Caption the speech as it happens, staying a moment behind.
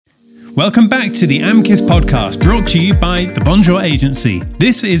Welcome back to the AMCIS podcast, brought to you by the Bonjour Agency.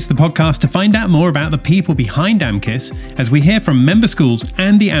 This is the podcast to find out more about the people behind AMCIS as we hear from member schools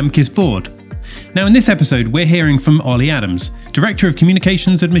and the AMCIS board. Now in this episode, we're hearing from Ollie Adams, Director of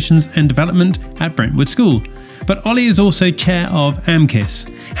Communications, Admissions and Development at Brentwood School. But Ollie is also chair of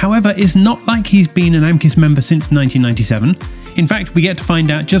AMCIS. However, it's not like he's been an AMCIS member since 1997. In fact, we get to find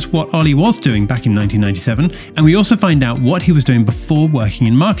out just what Ollie was doing back in 1997, and we also find out what he was doing before working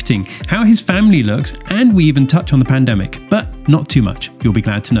in marketing, how his family looks, and we even touch on the pandemic, but not too much, you'll be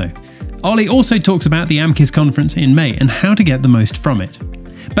glad to know. Ollie also talks about the AMCIS conference in May and how to get the most from it.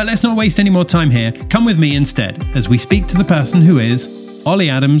 But let's not waste any more time here. Come with me instead as we speak to the person who is Ollie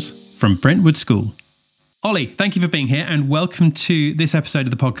Adams from Brentwood School. Ollie, thank you for being here and welcome to this episode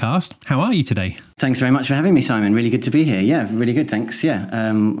of the podcast. How are you today? Thanks very much for having me, Simon. Really good to be here. Yeah, really good, thanks. Yeah,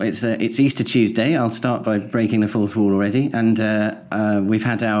 it's Easter Tuesday. I'll start by breaking the fourth wall already. And we've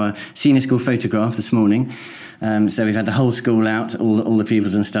had our senior school photograph this morning. So we've had the whole school out, all the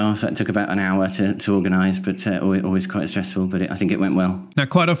pupils and staff. That took about an hour to organise, but always quite stressful. But I think it went well. Now,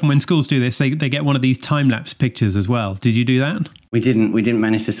 quite often when schools do this, they get one of these time-lapse pictures as well. Did you do that? We didn't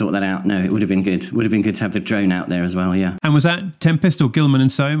manage to sort that out. No, it would have been good. Would have been good to have the drone out there as well. Yeah. And was that Tempest or Gilman and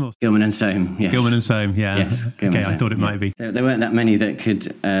Soam? Or? Gilman and Soam. Yes. Gilman and Soam. Yeah. Yes. Okay, I thought it might be. There weren't that many that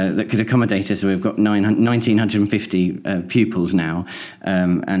could accommodate us. So we've got 1,950 pupils now,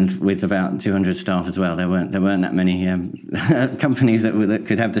 and with about 200 staff as well. There weren't that many companies that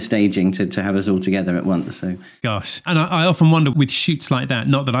could have the staging to have us all together at once. So. Gosh, and I often wonder with shoots like that.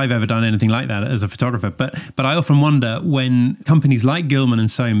 Not that I've ever done anything like that as a photographer, but I often wonder when companies like Gilman and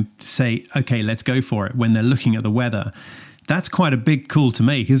Soam say, okay, let's go for it, when they're looking at the weather. That's quite a big call to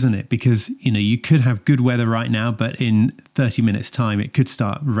make, isn't it? Because, you could have good weather right now, but in 30 minutes time, it could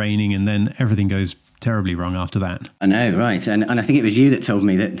start raining and then everything goes terribly wrong after that. I know, right. And I think it was you that told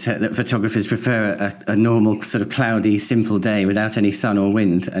me that photographers prefer a normal sort of cloudy, simple day without any sun or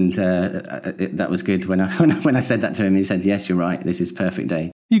wind. And that was good. When I said that to him, he said, yes, you're right. This is a perfect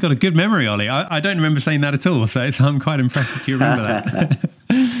day. You've got a good memory, Ollie. I don't remember saying that at all. So I'm quite impressed that you remember that.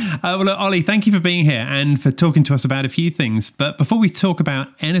 Well, look, Ollie, thank you for being here and for talking to us about a few things. But before we talk about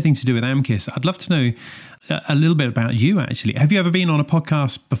anything to do with AMCIS, I'd love to know a little bit about you, actually. Have you ever been on a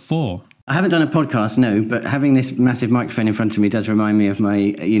podcast before? I haven't done a podcast, no, but having this massive microphone in front of me does remind me of my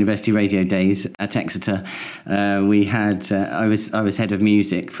university radio days at Exeter. I was head of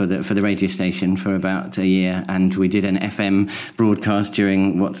music for the radio station for about a year, and we did an FM broadcast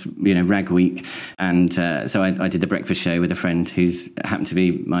during what's Rag Week, and so I did the breakfast show with a friend who's happened to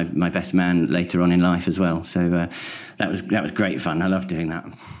be my best man later on in life as well. So that was great fun. I loved doing that.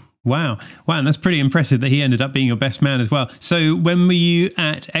 Wow, and that's pretty impressive that he ended up being your best man as well. So when were you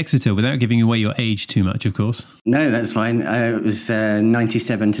at Exeter, without giving away your age too much, of course? No, that's fine. It was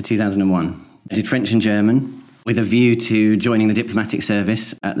 97 to 2001. I did French and German with a view to joining the diplomatic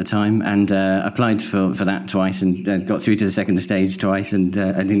service at the time, and applied for that twice and got through to the second stage twice, and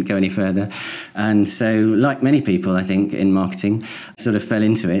I didn't go any further. And so, like many people, I think, in marketing, sort of fell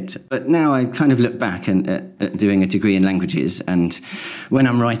into it. But now I kind of look back at doing a degree in languages, and when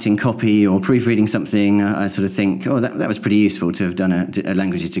I'm writing copy or proofreading something, I sort of think, that was pretty useful to have done a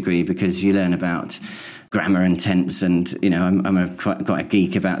languages degree, because you learn about grammar and tense, and I'm quite a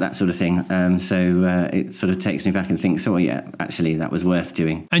geek about that sort of thing. So it sort of takes me back and thinks, actually that was worth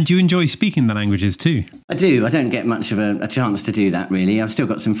doing. And do you enjoy speaking the languages too? I do. I don't get much of a chance to do that, really. I've still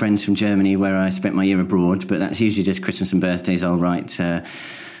got some friends from Germany where I spent my year abroad, but that's usually just Christmas and birthdays. I'll write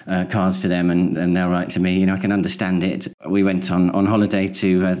cards to them and they'll write to me. I can understand it. We went on holiday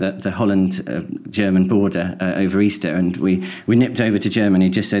to the Holland-German border over Easter, and we nipped over to Germany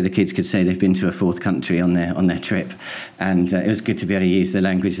just so the kids could say they've been to a fourth country on their trip. And it was good to be able to use the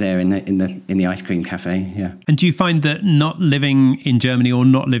language there in the ice cream cafe. Yeah. And do you find that not living in Germany or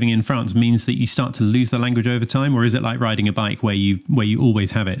not living in France means that you start to lose the language over time, or is it like riding a bike where you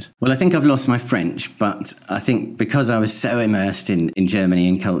always have it? Well, I think I've lost my French, but I think because I was so immersed in Germany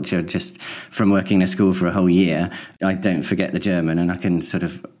and culture just from working in a school for a whole year, I don't forget the German, and I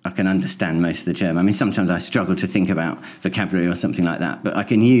can understand most of the German. I mean, sometimes I struggle to think about vocabulary or something like that, but I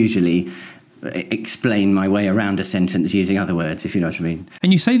can usually explain my way around a sentence using other words, if you know what I mean.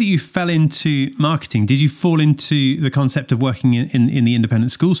 And you say that you fell into marketing. Did you fall into the concept of working in the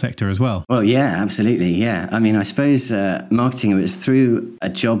independent school sector as well? Well, yeah, absolutely, yeah. I mean, I suppose marketing, it was through a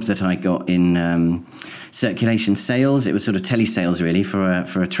job that I got in circulation sales. It was sort of telesales, really,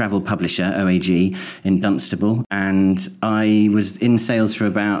 for a travel publisher, OAG, in Dunstable. And I was in sales for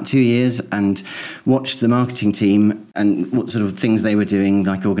about 2 years and watched the marketing team and what sort of things they were doing,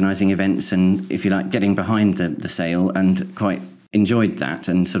 like organising events and, if you like, getting behind the sale, and quite enjoyed that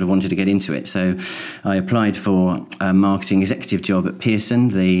and sort of wanted to get into it. So I applied for a marketing executive job at Pearson,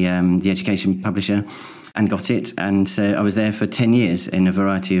 the education publisher, and got it. And so I was there for 10 years in a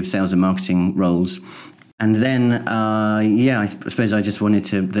variety of sales and marketing roles. And then, I suppose I just wanted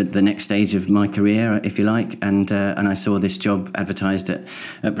to the next stage of my career, if you like, and I saw this job advertised at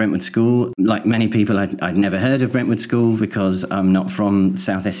Brentwood School. Like many people, I'd never heard of Brentwood School because I'm not from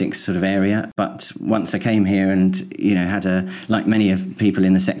South Essex sort of area. But once I came here and had like many of people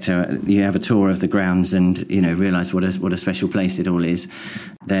in the sector, you have a tour of the grounds and realise what a special place it all is.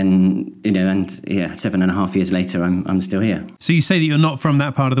 Then 7.5 years later, I'm still here. So you say that you're not from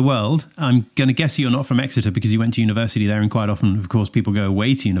that part of the world. I'm going to guess you're not from Exeter because you went to university there, and quite often, of course, people go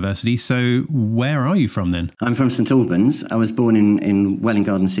away to university. So where are you from then? I'm from St Albans. I was born in Welwyn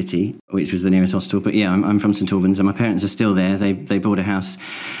Garden City, which was the nearest hospital. But yeah, I'm from St Albans, and my parents are still there. They bought a house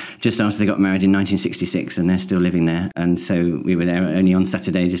just after they got married in 1966, and they're still living there. And so we were there only on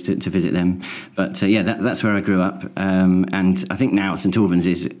Saturday just to visit them. But that's where I grew up. And I think now St Albans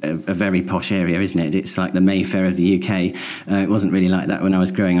is a very posh area, isn't it? It's like the Mayfair of the UK. It wasn't really like that when I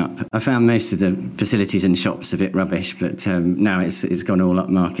was growing up. I found most of the facilities and shops a bit rubbish, but now it's gone all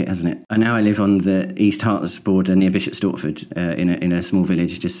upmarket, hasn't it? And now I live on the East Herts border near Bishop Stortford, in a small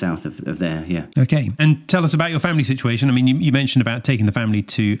village just south of there, yeah. Okay. And tell us about your family situation. I mean, you mentioned about taking the family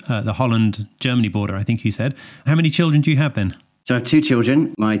to the Holland-Germany border, I think you said. How many children do you have then? So I have 2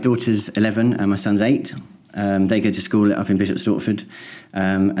 children. My daughter's 11 and my son's 8. They go to school up in Bishop Stortford.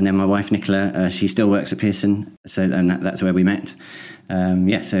 And then my wife, Nicola, she still works at Pearson. And that's where we met.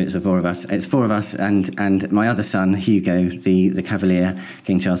 So it's the 4 of us. It's 4 of us and my other son, Hugo, the Cavalier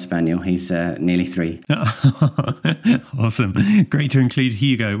King Charles Spaniel. He's nearly 3. Awesome. Great to include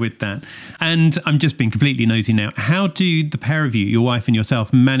Hugo with that. And I'm just being completely nosy now. How do the pair of you, your wife and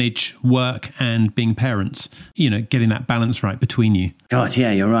yourself, manage work and being parents? Getting that balance right between you. God,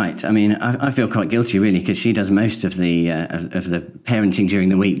 yeah, you're right. I mean, I feel quite guilty, really, because she does most of the parenting during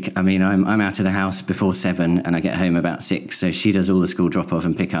the week. I mean, I'm out of the house before 7 and I get home about 6. So she does all the school drop off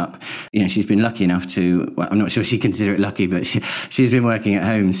and pick up. She's been lucky enough to, well, I'm not sure she'd consider it lucky, but she's been working at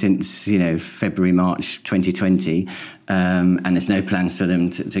home since, February, March 2020. And there's no plans for them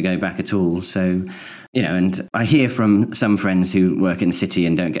to go back at all. So, and I hear from some friends who work in the city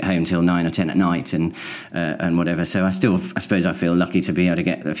and don't get home till 9 or 10 at night and whatever. So I suppose I feel lucky to be able to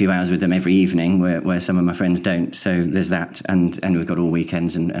get a few hours with them every evening where some of my friends don't. So there's that. And we've got all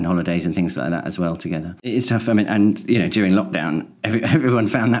weekends and holidays and things like that as well together. It's tough. I mean, and, during lockdown, everyone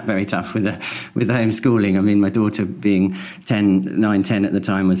found that very tough with the homeschooling. I mean, my daughter being 9, 10 at the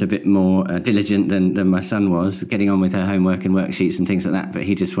time was a bit more diligent than my son was, getting on with her homework and worksheets and things like that. But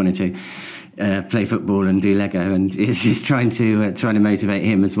he just wanted to play football and do Lego, and it's just trying to motivate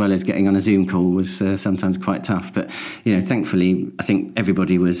him as well as getting on a Zoom call was sometimes quite tough. But thankfully, I think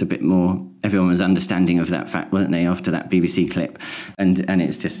everybody was everyone was understanding of that fact, weren't they, after that BBC clip? And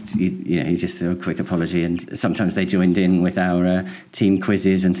it's just you just a quick apology, and sometimes they joined in with our team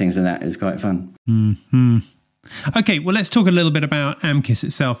quizzes and things like that. It was quite fun. Mm-hmm. Okay, well, let's talk a little bit about AMCIS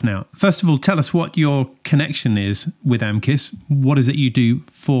itself now. First of all, tell us what your connection is with AMCIS. What is it you do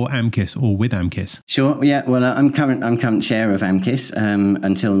for AMCIS or with AMCIS? Sure, yeah. Well, I'm current chair of AMCIS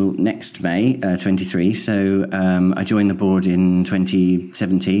until next May 23. So I joined the board in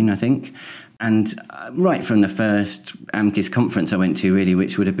 2017, I think. And right from the first AMCIS conference I went to, really,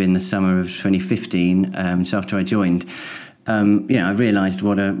 which would have been the summer of 2015, so after I joined, I realised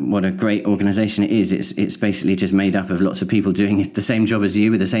what a great organisation it is. It's basically just made up of lots of people doing the same job as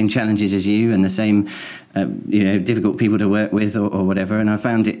you, with the same challenges as you, and the same difficult people to work with or whatever. And I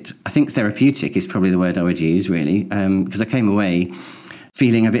found it, I think, therapeutic is probably the word I would use, really, because I came away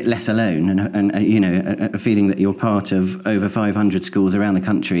feeling a bit less alone, and a feeling that you're part of over 500 schools around the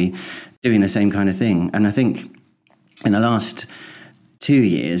country doing the same kind of thing. And I think in the last 2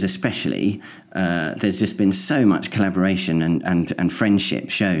 years especially, there's just been so much collaboration and friendship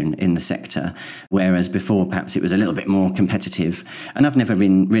shown in the sector, whereas before perhaps it was a little bit more competitive. And I've never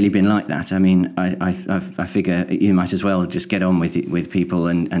really been like that. I mean, I figure you might as well just get on with people,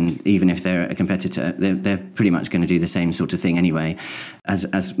 and even if they're a competitor, they're pretty much going to do the same sort of thing anyway.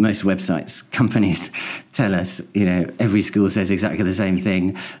 As most websites companies tell us, every school says exactly the same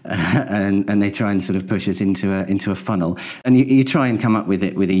thing, and they try and sort of push us into a funnel. And you try and come up with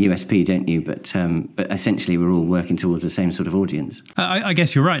a USP, don't you? But essentially, we're all working towards the same sort of audience. I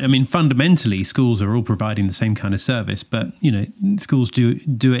guess you're right. I mean, fundamentally, schools are all providing the same kind of service, but schools do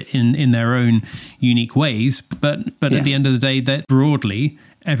it in their own unique ways. But yeah, at the end of the day, that broadly,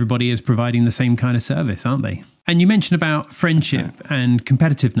 everybody is providing the same kind of service, aren't they? And you mentioned about friendship and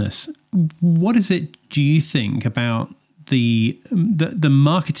competitiveness. What is it, do you think, about the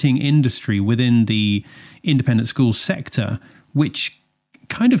marketing industry within the independent school sector, which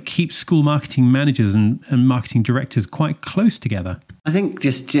kind of keeps school marketing managers and marketing directors quite close together? I think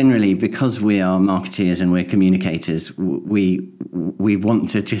just generally, because we are marketeers and we're communicators, we want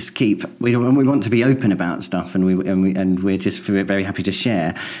to just we want to be open about stuff, and we're just very happy to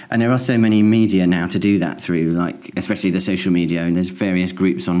share. And there are so many media now to do that through, like especially the social media, and there's various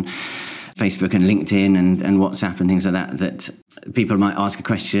groups on Facebook and LinkedIn and WhatsApp and things like that people might ask a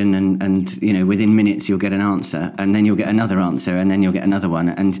question and within minutes you'll get an answer, and then you'll get another answer, and then you'll get another one,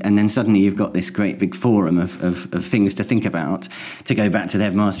 and then suddenly you've got this great big forum of things to think about, to go back to the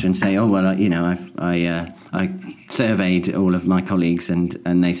headmaster and say, oh well, I surveyed all of my colleagues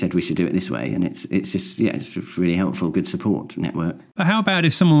and they said we should do it this way, and it's just it's really helpful, good support network. But how about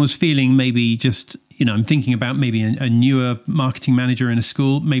if someone was feeling maybe just, I'm thinking about maybe a newer marketing manager in a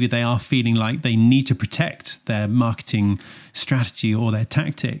school, maybe they are feeling like they need to protect their marketing strategy or their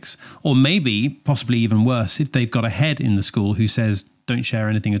tactics, or maybe possibly even worse, if they've got a head in the school who says don't share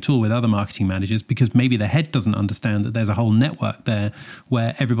anything at all with other marketing managers, because maybe the head doesn't understand that there's a whole network there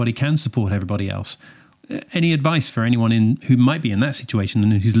where everybody can support everybody else. Any advice for anyone who might be in that situation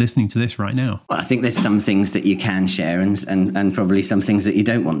and who's listening to this right now? Well, I think there's some things that you can share and probably some things that you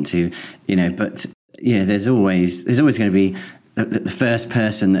don't want to, but there's always going to be the first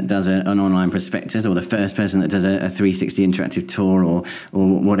person that does an online prospectus, or the first person that does a 360 interactive tour, or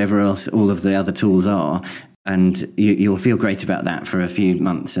whatever else all of the other tools are. And you'll feel great about that for a few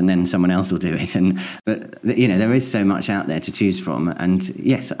months, and then someone else will do it. But there is so much out there to choose from. And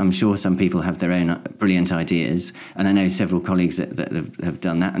yes, I'm sure some people have their own brilliant ideas, and I know several colleagues that have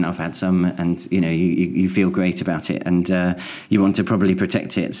done that, and I've had some. And you feel great about it, and you want to probably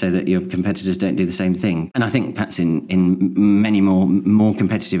protect it so that your competitors don't do the same thing. And I think perhaps in many more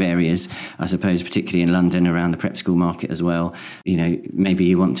competitive areas, I suppose, particularly in London around the prep school market as well, maybe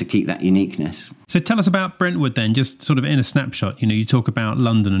you want to keep that uniqueness. So tell us about Brentwood then, just sort of in a snapshot. You talk about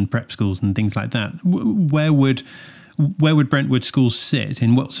London and prep schools and things like that. Where would Brentwood schools sit?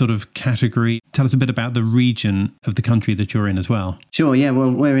 In what sort of category? Tell us a bit about the region of the country that you're in as well. Sure, yeah.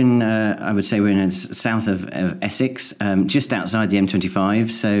 Well, we're in, I would say we're in the south of Essex, just outside the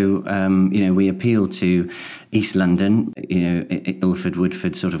M25. So, we appeal to East London, Ilford,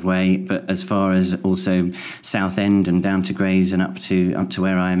 Woodford sort of way, but as far as also Southend and down to Grays and up to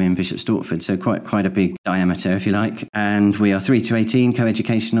where I am in Bishop Stortford. So quite a big diameter, if you like. And we are 3 to 18,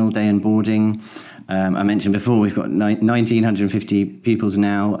 co-educational, day and boarding. I mentioned before we've got 1,950 pupils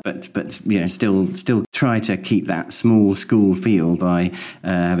now, but still try to keep that small school feel by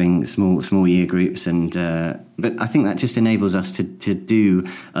having small year groups, and but I think that just enables us to do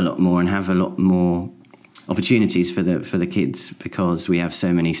a lot more and have a lot more opportunities for the kids, because we have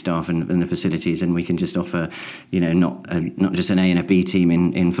so many staff and the facilities, and we can just offer not just an A and a B team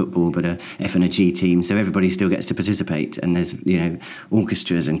in football, but a F and a G team, so everybody still gets to participate, and there's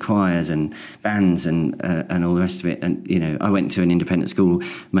orchestras and choirs and bands and all the rest of it. And I went to an independent school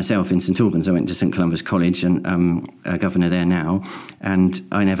myself in St Albans. I went to St Columba's College, and a governor there now, and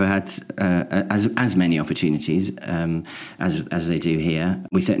I never had as many opportunities as they do here.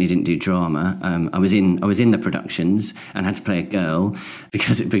 We certainly didn't do drama. I was in the productions and had to play a girl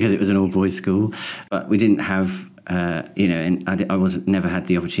because it was an all-boys school, but we didn't have and I never had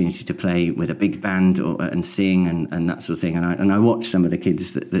the opportunity to play with a big band and sing and that sort of thing. And I watch some of the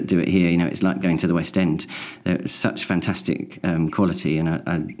kids that do it here. It's like going to the West End. They're such fantastic quality,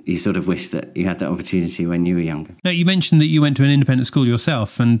 and you sort of wish that you had that opportunity when you were younger. Now, you mentioned that you went to an independent school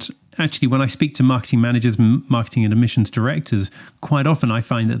yourself, and actually, when I speak to marketing managers, marketing and admissions directors, quite often I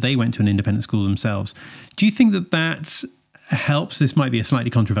find that they went to an independent school themselves. Do you think that helps? This might be a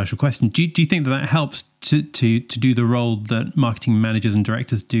slightly controversial question. Do you think that helps to do the role that marketing managers and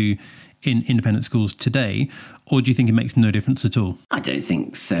directors do in independent schools today, or do you think it makes no difference at all? I don't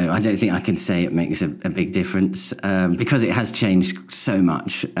think so. I don't think I can say it makes a big difference because it has changed so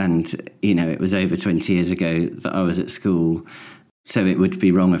much. And, it was over 20 years ago that I was at school. So it would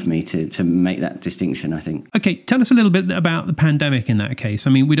be wrong of me to make that distinction, I think. Okay, tell us a little bit about the pandemic in that case. I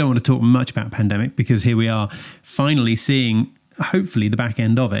mean, we don't want to talk much about pandemic because here we are finally seeing, hopefully, the back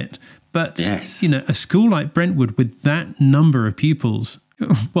end of it. But, yes. A school like Brentwood with that number of pupils,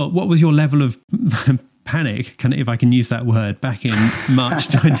 well, what was your level of panic, if I can use that word, back in March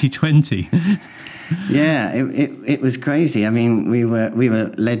 2020? Yeah, it was crazy. I mean, we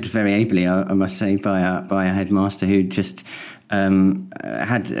were led very ably, I must say, by our headmaster, who just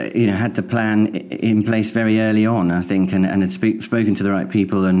had the plan in place very early on, I think, and had spoken to the right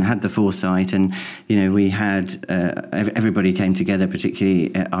people and had the foresight. And we had everybody came together,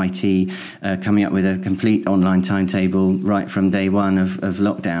 particularly at IT, coming up with a complete online timetable right from day one of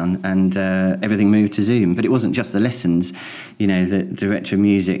lockdown, and everything moved to Zoom. But it wasn't just the lessons. The director of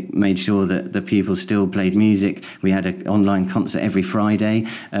music made sure that the pupils still played music. We had an online concert every Friday,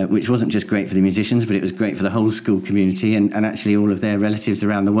 which wasn't just great for the musicians, but it was great for the whole school community and actually all of their relatives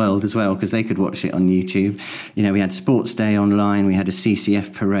around the world as well, because they could watch it on YouTube. We had Sports Day online, we had a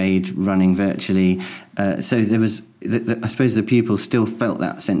CCF parade running virtually. So there was, I suppose the pupils still felt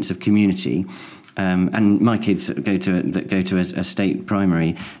that sense of community. And my kids that go to a state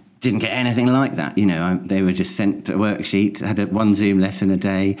primary didn't get anything like that. They were just sent a worksheet, had one Zoom lesson a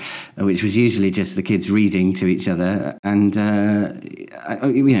day, which was usually just the kids reading to each other. And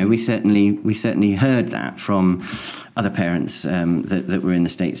we certainly heard that from other parents that were in the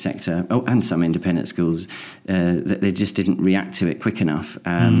state sector, and some independent schools, that they just didn't react to it quick enough,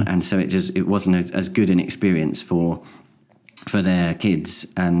 and so it wasn't as good an experience for their kids.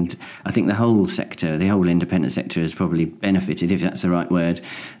 And I think the whole independent sector has probably benefited, if that's the right word,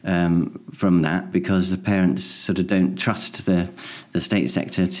 from that, because the parents sort of don't trust the state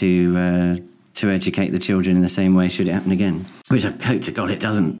sector to educate the children in the same way should it happen again, which I hope to God it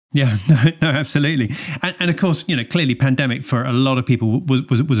doesn't. Yeah, no, absolutely. And of course, clearly pandemic for a lot of people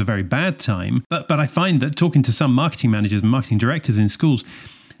was a very bad time. But I find that talking to some marketing managers and marketing directors in schools,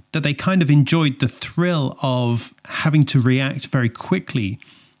 that they kind of enjoyed the thrill of having to react very quickly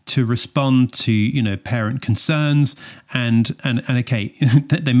to respond to, parent concerns and okay,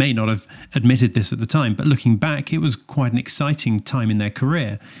 they may not have admitted this at the time, but looking back, it was quite an exciting time in their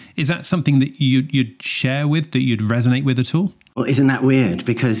career. Is that something that you'd share with, that you'd resonate with at all? Well, isn't that weird?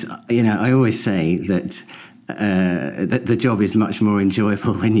 Because, I always say that the job is much more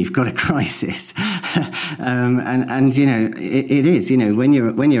enjoyable when you've got a crisis, and it is. When you're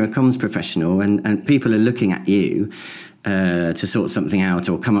a comms professional and people are looking at you to sort something out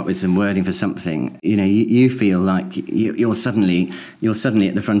or come up with some wording for something, you feel like you're suddenly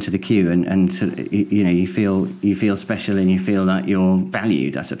at the front of the queue, and you feel special, and you feel like you're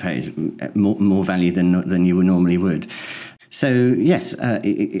valued, I suppose, more valued than you normally would. So yes,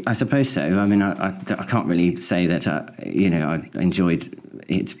 I suppose so. I mean, I can't really say that I enjoyed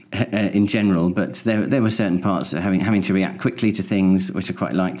it in general, but there were certain parts of having to react quickly to things, which I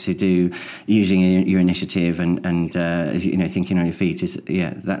quite like to do, using your initiative and thinking on your feet.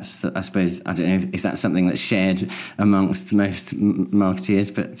 That's, I suppose, I don't know if that's something that's shared amongst most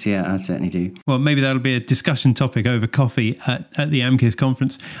marketeers, but yeah, I certainly do. Well, maybe that'll be a discussion topic over coffee at the AMCIS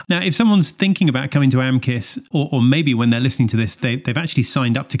conference. Now, if someone's thinking about coming to AMCIS, or maybe when they're listening to this, they've actually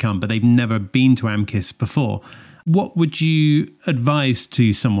signed up to come, but they've never been to AMCIS before, what would you advise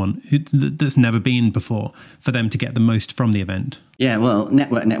to someone that's never been before for them to get the most from the event? Yeah, well,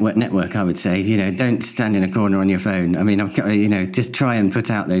 network, I would say. Don't stand in a corner on your phone. I mean, just try and put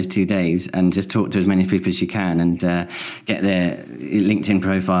out those 2 days and just talk to as many people as you can, and get their LinkedIn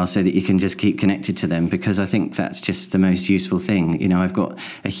profile so that you can just keep connected to them, because I think that's just the most useful thing. I've got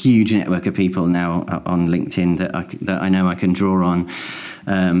a huge network of people now on LinkedIn that I know I can draw on.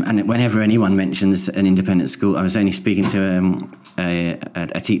 And whenever anyone mentions an independent school, I was only speaking to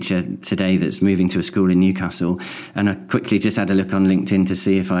a teacher today that's moving to a school in Newcastle, and I quickly just had a look on LinkedIn to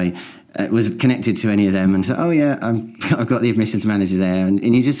see if I was connected to any of them, and said, oh yeah, I've got the admissions manager there, and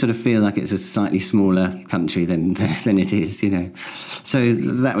you just sort of feel like it's a slightly smaller country than it is, So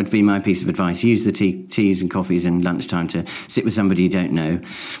that would be my piece of advice. Use the teas and coffees and lunchtime to sit with somebody you don't know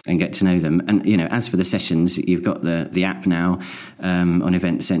and get to know them. And as for the sessions, you've got the app now on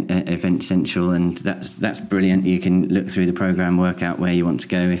Event Central, and that's brilliant. You can look through the programme, work out where you want to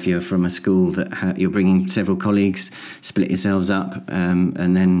go. If you're from a school that you're bringing several colleagues, split yourselves up,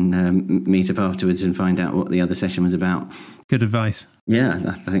 and then meet up afterwards and find out what the other session was about. Good advice. Yeah,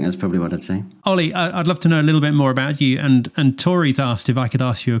 I think that's probably what I'd say. Ollie, I'd love to know a little bit more about you. And Tori's asked if I could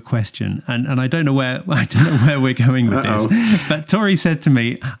ask you a question, and I don't know where we're going with this. But Tori said to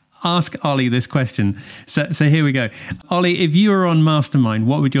me, ask Ollie this question. So here we go. Ollie, if you were on Mastermind,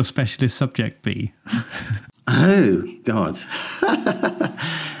 what would your specialist subject be? Oh God.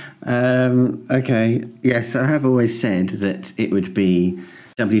 Okay. Yes, I have always said that it would be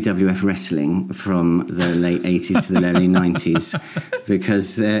WWF wrestling from the late 80s to the early 90s,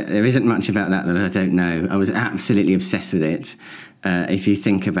 because there isn't much about that I don't know. I was absolutely obsessed with it. If you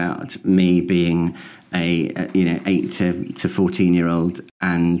think about me being a 8 to 14-year-old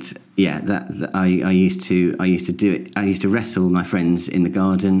And yeah, I used to do it. I used to wrestle my friends in the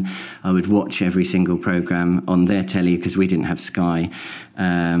garden. I would watch every single programme on their telly because we didn't have Sky.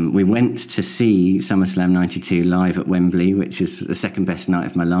 We went to see SummerSlam 92 live at Wembley, which is the second best night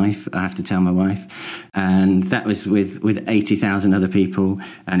of my life, I have to tell my wife. And that was with 80,000 other people,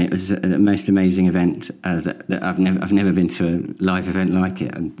 and it was the most amazing event that I've never been to a live event like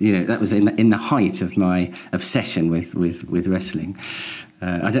it. And that was in the height of my obsession with wrestling.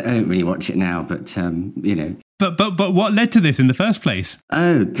 I don't really watch it now, but But what led to this in the first place?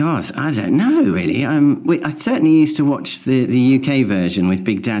 Oh gosh, I don't know really. I certainly used to watch the UK version with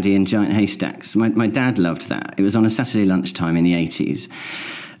Big Daddy and Giant Haystacks. My dad loved that. It was on a Saturday lunchtime in the 80s.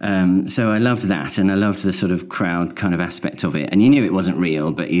 So I loved that, and I loved the sort of crowd kind of aspect of it. And you knew it wasn't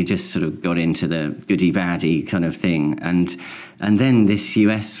real, but you just sort of got into the goody-baddie kind of thing. And then this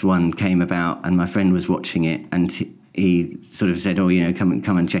US one came about, and my friend was watching it, and he sort of said, come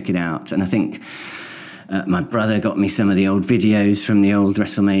and check it out. And I think my brother got me some of the old videos from the old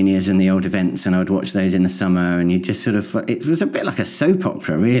WrestleManias and the old events, and I would watch those in the summer. And you just sort of, it was a bit like a soap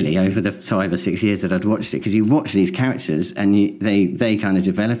opera, really, over the 5 or 6 years that I'd watched it, because you watch these characters and they kind of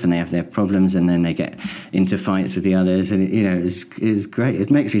develop and they have their problems, and then they get into fights with the others. And it was great. It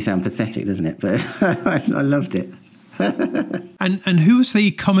makes me sound pathetic, doesn't it? But I loved it. And who was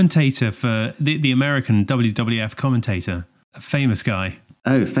the commentator for the American WWF commentator? A famous guy.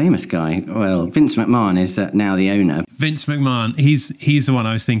 Oh, famous guy. Well, Vince McMahon is now the owner. Vince McMahon. He's the one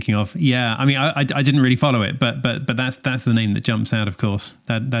I was thinking of. Yeah, I mean, I didn't really follow it, but that's the name that jumps out. Of course,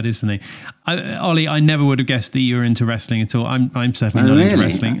 that is the name. Ollie, I never would have guessed that you were into wrestling at all. I'm certainly not into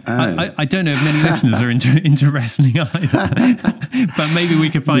wrestling. Oh. I don't know if many listeners are into wrestling either, but maybe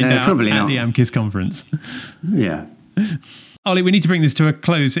we could find out probably at not. the AMCIS conference. Yeah. Ollie, we need to bring this to a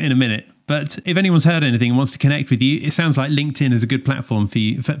close in a minute. But if anyone's heard anything and wants to connect with you, it sounds like LinkedIn is a good platform for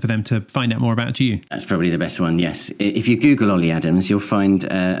them to find out more about you. That's probably the best one, yes. If you Google Ollie Adams, you'll find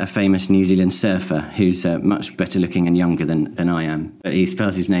a famous New Zealand surfer who's much better looking and younger than I am. But he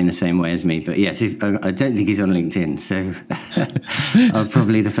spells his name the same way as me. But yes, I don't think he's on LinkedIn, so I'm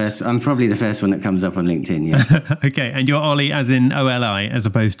probably the first one that comes up on LinkedIn, yes. Okay, and you're Ollie as in OLI as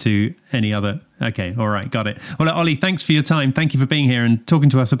opposed to any other... Okay, all right, got it. Well, Ollie, thanks for your time. Thank you for being here and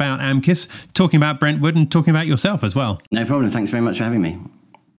talking to us about AMCIS, talking about Brentwood and talking about yourself as well. No problem. Thanks very much for having me.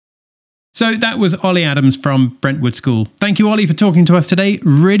 So that was Ollie Adams from Brentwood School. Thank you, Ollie, for talking to us today.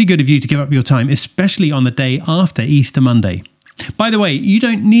 Really good of you to give up your time, especially on the day after Easter Monday. By the way, you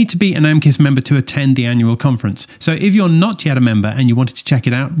don't need to be an AMCIS member to attend the annual conference. So if you're not yet a member and you wanted to check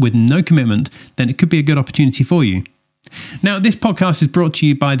it out with no commitment, then it could be a good opportunity for you. Now, this podcast is brought to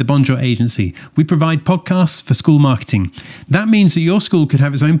you by the Bonjour Agency. We provide podcasts for school marketing. That means that your school could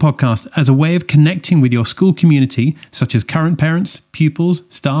have its own podcast as a way of connecting with your school community, such as current parents, pupils,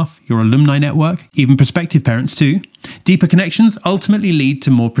 staff, your alumni network, even prospective parents too. Deeper connections ultimately lead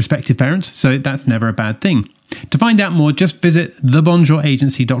to more prospective parents, so that's never a bad thing. To find out more, just visit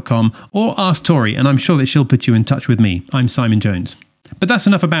thebonjouragency.com or ask Tori, and I'm sure that she'll put you in touch with me. I'm Simon Jones. But that's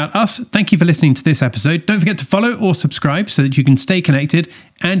enough about us. Thank you for listening to this episode. Don't forget to follow or subscribe so that you can stay connected,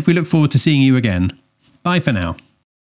 and we look forward to seeing you again. Bye for now.